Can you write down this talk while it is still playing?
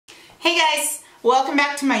Hey guys, welcome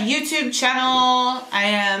back to my YouTube channel. I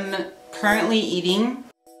am currently eating.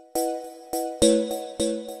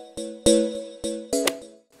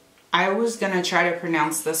 I was gonna try to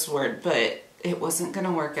pronounce this word, but it wasn't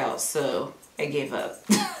gonna work out, so I gave up.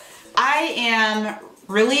 I am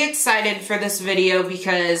really excited for this video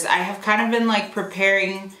because I have kind of been like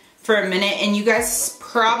preparing for a minute, and you guys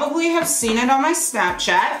probably have seen it on my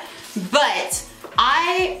Snapchat, but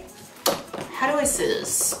how do I say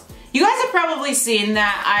this? You guys have probably seen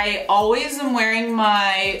that I always am wearing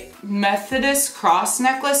my Methodist cross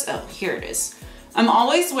necklace. Oh, here it is. I'm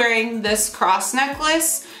always wearing this cross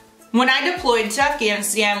necklace. When I deployed to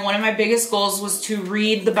Afghanistan, one of my biggest goals was to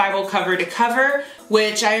read the Bible cover to cover,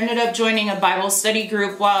 which I ended up joining a Bible study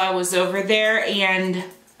group while I was over there, and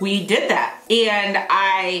we did that. And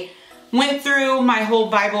I went through my whole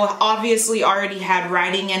Bible, obviously already had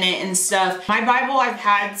writing in it and stuff. My Bible I've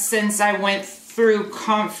had since I went through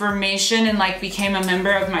confirmation and like became a member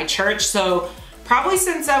of my church, so probably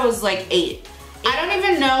since I was like 8. I don't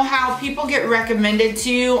even know how people get recommended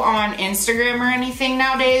to you on Instagram or anything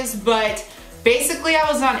nowadays, but basically I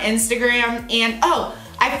was on Instagram and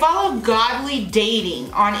I follow Godly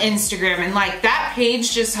Dating on Instagram, and like that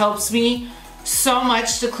page just helps me so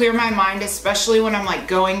much to clear my mind, especially when I'm like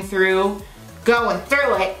going through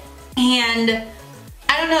it. And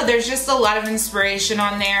I don't know, there's just a lot of inspiration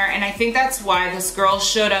on there, and I think that's why this girl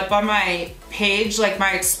showed up on my page, like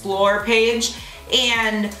my Explore page,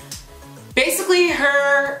 and basically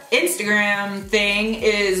her Instagram thing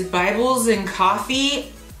is Bibles and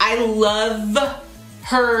Coffee. I love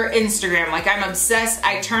her Instagram, like I'm obsessed.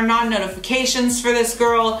 I turned on notifications for this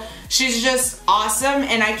girl. She's just awesome,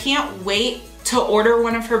 and I can't wait to order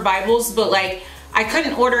one of her Bibles, but like I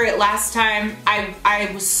couldn't order it last time.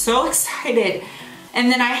 I was so excited. And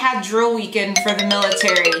then I had drill weekend for the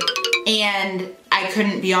military, and I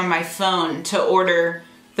couldn't be on my phone to order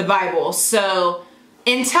the Bible. So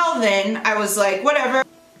until then, I was like, whatever,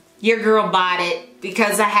 your girl bought it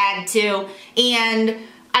because I had to. And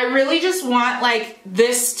I really just want like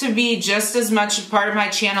this to be just as much a part of my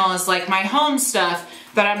channel as like my home stuff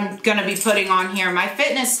that I'm gonna be putting on here, my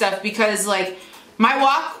fitness stuff, because like my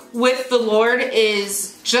walk with the Lord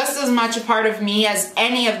is just as much a part of me as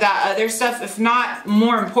any of that other stuff, if not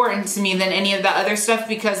more important to me than any of that other stuff,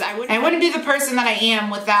 because I wouldn't be the person that I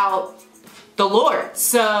am without the Lord.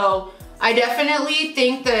 So I definitely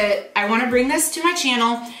think that I want to bring this to my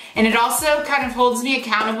channel, and it also kind of holds me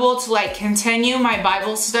accountable to like continue my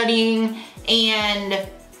Bible studying, and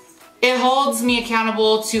it holds me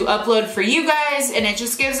accountable to upload for you guys, and it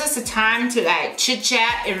just gives us a time to like chit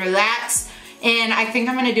chat and relax. And I think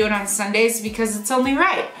I'm gonna do it on Sundays because it's only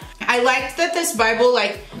right. I like that this Bible,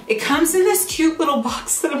 like, it comes in this cute little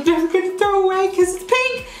box that I'm never gonna throw away because it's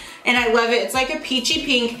pink. And I love it. It's like a peachy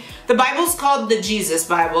pink. The Bible's called the Jesus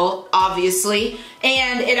Bible, obviously.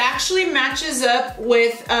 And it actually matches up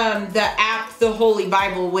with the app, the Holy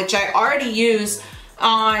Bible, which I already use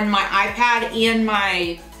on my iPad and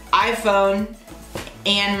my iPhone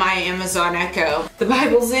and my Amazon Echo. The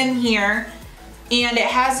Bible's in here, and it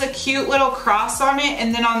has a cute little cross on it,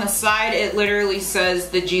 and then on the side it literally says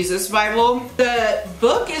the Jesus Bible. The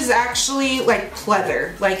book is actually like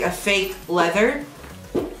pleather, like a fake leather.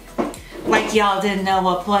 Like y'all didn't know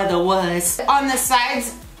what pleather was. On the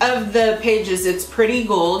sides of the pages it's pretty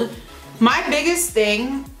gold. My biggest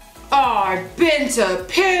thing, I bent a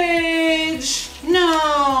page.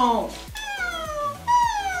 No.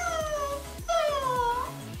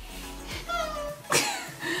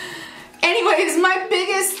 Anyways, my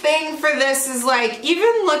biggest thing for this is like, even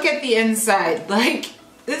look at the inside, like,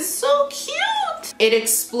 it's so cute. It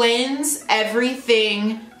explains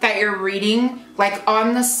everything that you're reading, like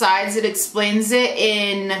on the sides it explains it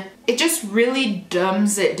it just really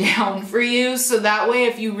dumbs it down for you, so that way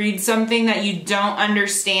if you read something that you don't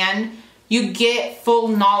understand, you get full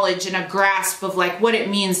knowledge and a grasp of like what it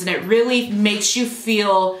means, and it really makes you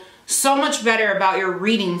feel so much better about your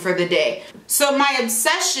reading for the day. So my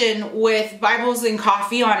obsession with Bibles and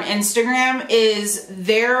Coffee on Instagram is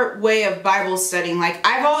their way of Bible studying. Like,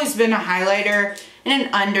 I've always been a highlighter and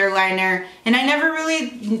an underliner, and I never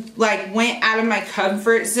really like went out of my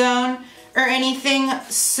comfort zone or anything.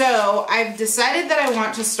 So I've decided that I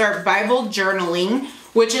want to start Bible journaling,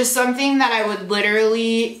 which is something that I would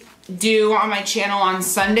literally do on my channel on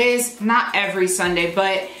Sundays. Not every Sunday,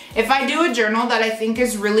 but if I do a journal that I think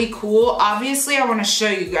is really cool, obviously I want to show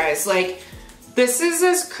you guys. Like, this is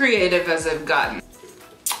as creative as I've gotten.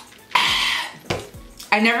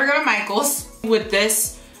 I never go to Michael's with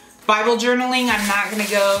this Bible journaling. I'm not going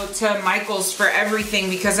to go to Michael's for everything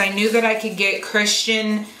because I knew that I could get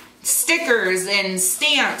Christian stickers and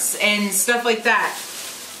stamps and stuff like that.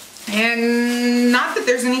 And not that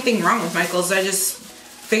there's anything wrong with Michaels, I just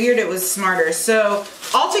figured it was smarter. So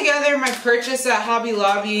altogether my purchase at Hobby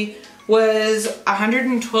Lobby was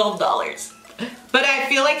 $112. But I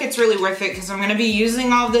feel like it's really worth it because I'm going to be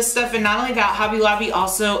using all this stuff. And not only that, Hobby Lobby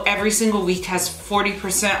also every single week has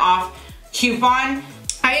 40% off coupon.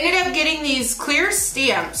 I ended up getting these clear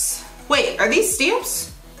stamps. Wait, are these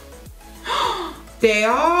stamps? They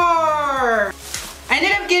are. I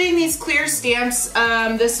ended up getting these clear stamps.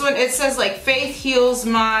 This one, it says like faith heals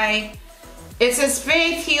my,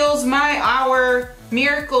 our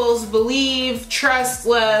miracles, believe, trust,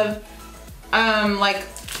 love. Like,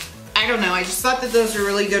 I don't know, I just thought that those were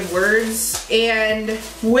really good words. And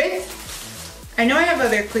I know I have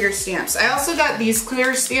other clear stamps. I also got these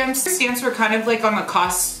clear stamps. The stamps were kind of like on the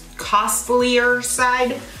costlier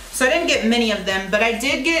side, so I didn't get many of them, but I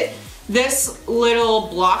did get this little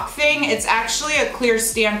block thing. It's actually a clear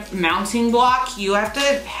stamp mounting block. You have to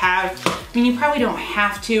have, I mean, you probably don't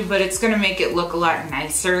have to, but it's gonna make it look a lot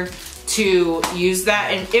nicer to use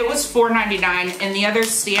that. And it was $4.99, and the other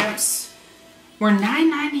stamps were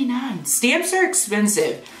 $9.99. Stamps are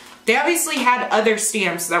expensive. They obviously had other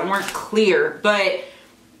stamps that weren't clear, but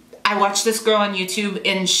I watched this girl on YouTube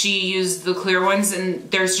and she used the clear ones,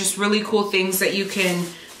 and there's just really cool things that you can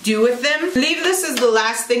do with them. I believe this is the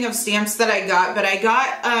last thing of stamps that I got, but I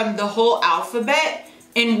got the whole alphabet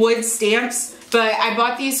in wood stamps, but I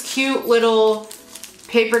bought these cute little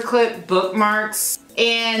paperclip bookmarks,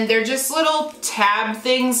 and they're just little tab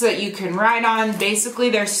things that you can write on. Basically,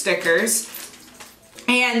 they're stickers,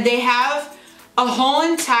 and they have a whole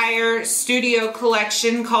entire studio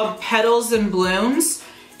collection called Petals and Blooms.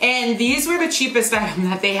 And these were the cheapest item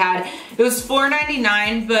that they had. It was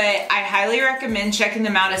 $4.99, but I highly recommend checking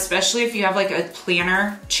them out, especially if you have like a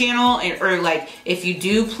planner channel, or like if you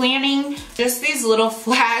do planning. Just these little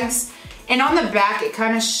flags. And on the back, it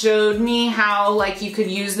kind of showed me how like you could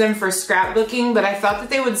use them for scrapbooking, but I thought that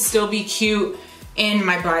they would still be cute in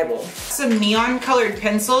my Bible. Some neon colored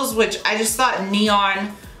pencils, which I just thought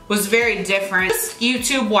neon was very different.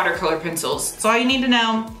 YouTube watercolor pencils. That's all you need to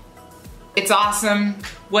know. It's awesome.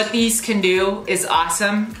 What these can do is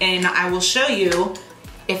awesome, and I will show you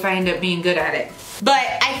if I end up being good at it. But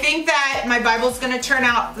I think that my Bible's gonna turn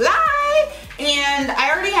out live, and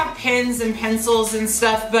I already have pens and pencils and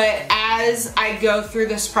stuff, but as I go through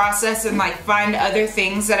this process and like find other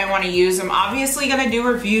things that I wanna use, I'm obviously gonna do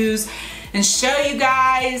reviews and show you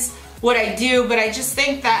guys what I do, but I just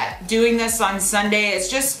think that doing this on Sunday is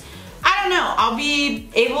just, I don't know, I'll be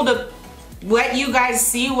able to let you guys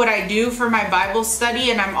see what I do for my Bible study,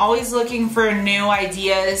 and I'm always looking for new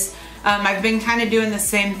ideas. I've been kind of doing the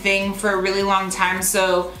same thing for a really long time,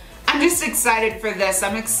 so I'm just excited for this.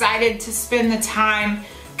 I'm excited to spend the time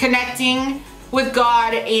connecting with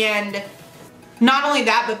God, and not only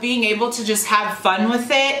that, but being able to just have fun with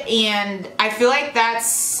it. And I feel like that's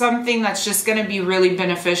something that's just going to be really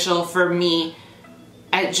beneficial for me.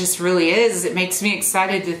 It just really is. It makes me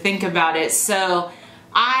excited to think about it. So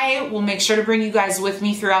I will make sure to bring you guys with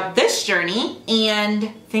me throughout this journey,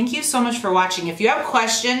 and thank you so much for watching. If you have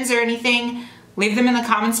questions or anything, leave them in the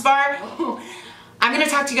comments bar. I'm going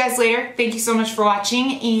to talk to you guys later. Thank you so much for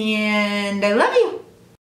watching, and I love you.